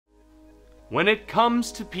When it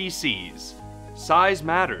comes to PCs, size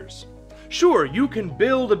matters. Sure, you can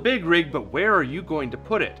build a big rig, but where are you going to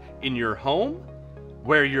put it? In your home?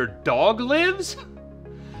 Where your dog lives?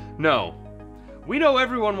 No. We know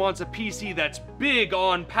everyone wants a PC that's big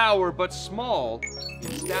on power but small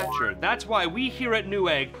in stature. That's why we here at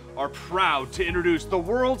Newegg are proud to introduce the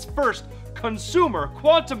world's first consumer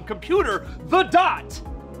quantum computer, the Dot!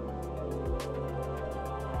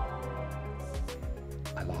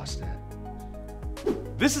 I lost it.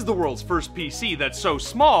 This is the world's first PC that's so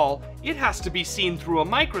small, it has to be seen through a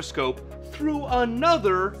microscope through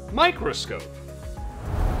another microscope.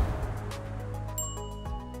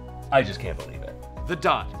 I just can't believe it. The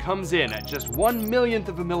Dot comes in at just 1/1,000,000th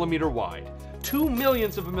of a millimeter wide,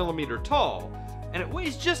 2/1,000,000ths of a millimeter tall, and it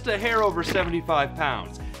weighs just a hair over 75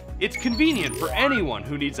 pounds. It's convenient for anyone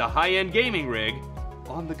who needs a high-end gaming rig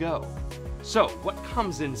on the go. So, what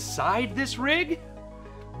comes inside this rig?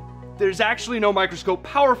 There's actually no microscope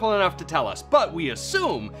powerful enough to tell us, but we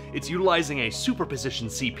assume it's utilizing a superposition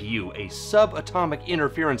CPU, a subatomic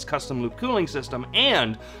interference custom loop cooling system,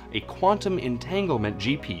 and a quantum entanglement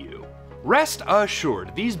GPU. Rest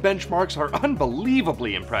assured, these benchmarks are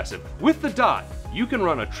unbelievably impressive. With the Dot, you can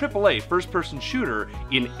run a AAA first-person shooter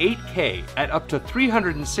in 8K at up to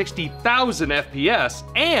 360,000 FPS,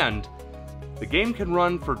 and the game can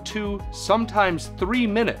run for 2, sometimes 3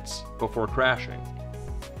 minutes before crashing.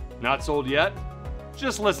 Not sold yet?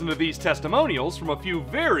 Just listen to these testimonials from a few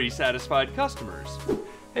very satisfied customers.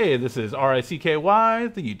 Hey, this is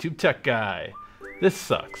RICKY, the YouTube tech guy. This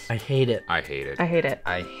sucks. I hate it. I hate it. I hate it.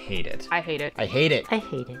 I hate it. I hate it. I hate it. I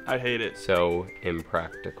hate it. I hate it. So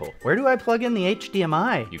impractical. Where do I plug in the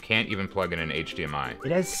HDMI? You can't even plug in an HDMI.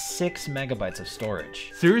 It has 6 megabytes of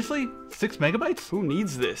storage. Seriously? 6 megabytes? Who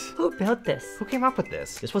needs this? Who built this? Who came up with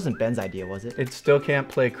this? This wasn't Ben's idea, was it? It still can't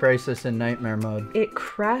play Crisis in Nightmare mode. It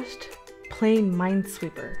crashed playing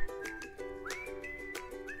Minesweeper.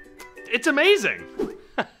 It's amazing!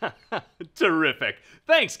 Terrific.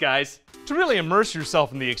 Thanks, guys. To really immerse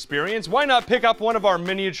yourself in the experience, why not pick up one of our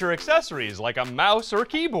miniature accessories like a mouse or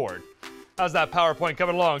keyboard? How's that PowerPoint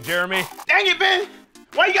coming along, Jeremy? Dang it, Ben!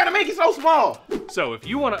 Why you gotta make it so small? So if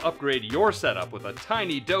you want to upgrade your setup with a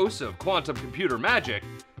tiny dose of quantum computer magic,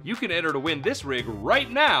 you can enter to win this rig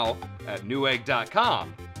right now at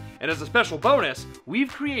Newegg.com. And as a special bonus,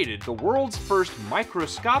 we've created the world's first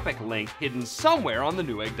microscopic link hidden somewhere on the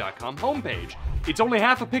Newegg.com homepage. It's only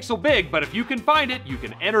half a pixel big, but if you can find it, you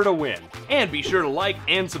can enter to win. And be sure to like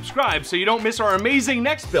and subscribe so you don't miss our amazing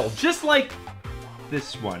next build, just like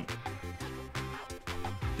this one.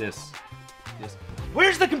 This.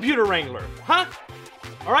 Where's the computer wrangler, huh?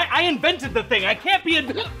 All right, I invented the thing. I can't be a...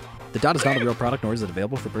 The Dot is not a real product, nor is it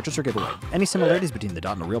available for purchase or giveaway. Any similarities between the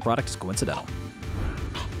Dot and a real product is coincidental.